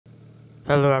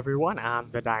Hello everyone,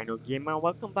 I'm the Dino Gamer.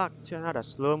 Welcome back to another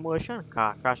slow motion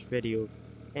car crash video.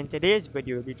 In today's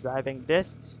video, we'll be driving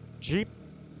this Jeep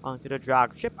onto the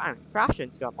drag strip and crash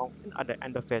into a mountain at the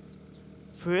end of it.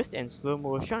 First in slow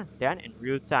motion, then in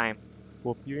real time.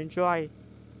 Hope you enjoy.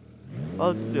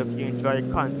 Also, if you enjoy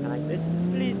content like this,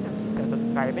 please consider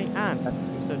subscribing and let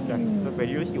me know suggestions of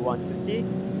videos you want to see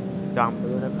down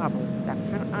below in the comment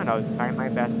section and I'll try my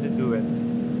best to do it.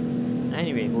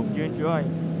 Anyway, hope you enjoy.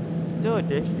 So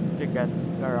this should get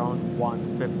to around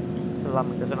 150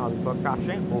 kilometers an hour before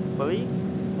crashing, hopefully.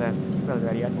 Let's see, we're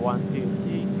already at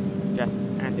 130. Just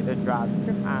ended the drag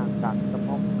strip and that's the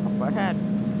mountain up ahead.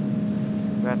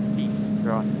 Let's see,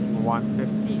 crossing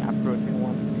 150, approaching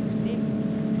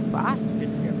 160. Fast,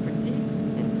 should be a pretty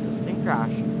interesting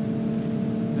crash.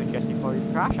 So just before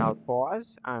we crash, I'll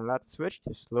pause and let's switch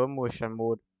to slow motion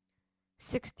mode.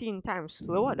 16 times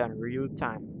slower than real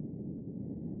time.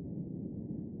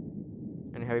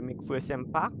 And here we make first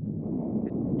impact.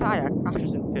 Tire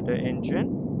crashes into the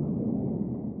engine.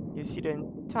 You see the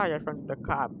entire front of the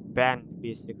car bend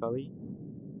basically.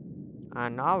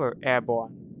 And now we're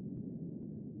airborne.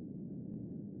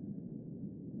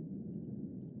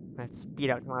 Let's speed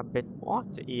up a bit more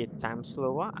to 8 times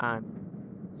slower and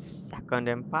second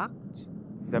impact.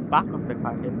 The back of the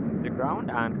car hits the ground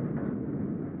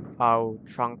and our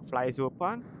trunk flies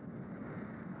open.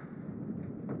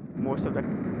 Most of the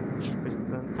Jeep is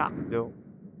still intact though.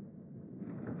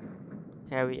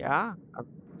 Here we are. I'm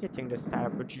hitting the side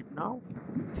of the Jeep now.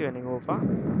 Turning over.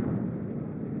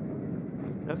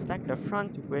 Looks like the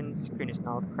front windscreen is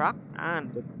now cracked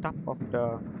and the top of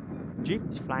the Jeep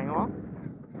is flying off.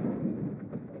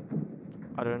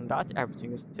 Other than that,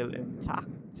 everything is still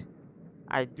intact.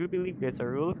 I do believe there's a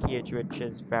roll cage which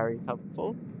is very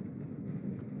helpful.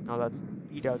 Now let's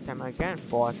speed out time again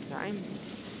 4 times.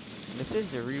 This is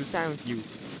the real time view.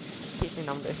 Skating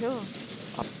down the hill,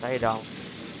 upside down.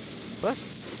 But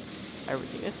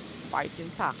everything is quite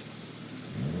intact.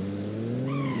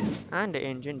 And the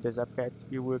engine does appear to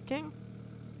be working.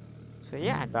 So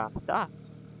yeah, that's that.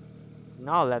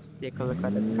 Now let's take a look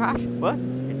at the crash, but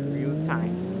in real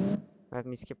time. Let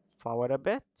me skip forward a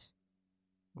bit.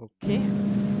 Okay.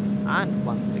 And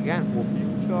once again, hope you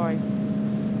enjoy.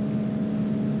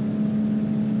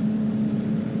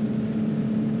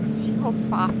 Let's see how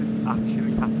fast this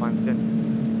actually happens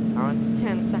in around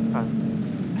 10 seconds.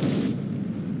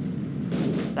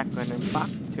 Second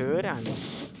impact, third, and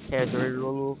here's where we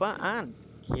roll over and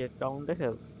skate down the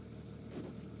hill.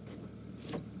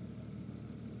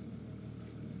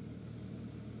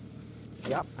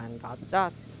 Yep, and that's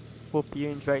that. Hope you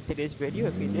enjoyed today's video.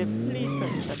 If you did, please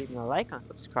consider leaving a like and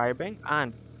subscribing.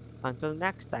 And until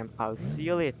next time, I'll see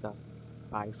you later.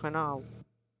 Bye for now.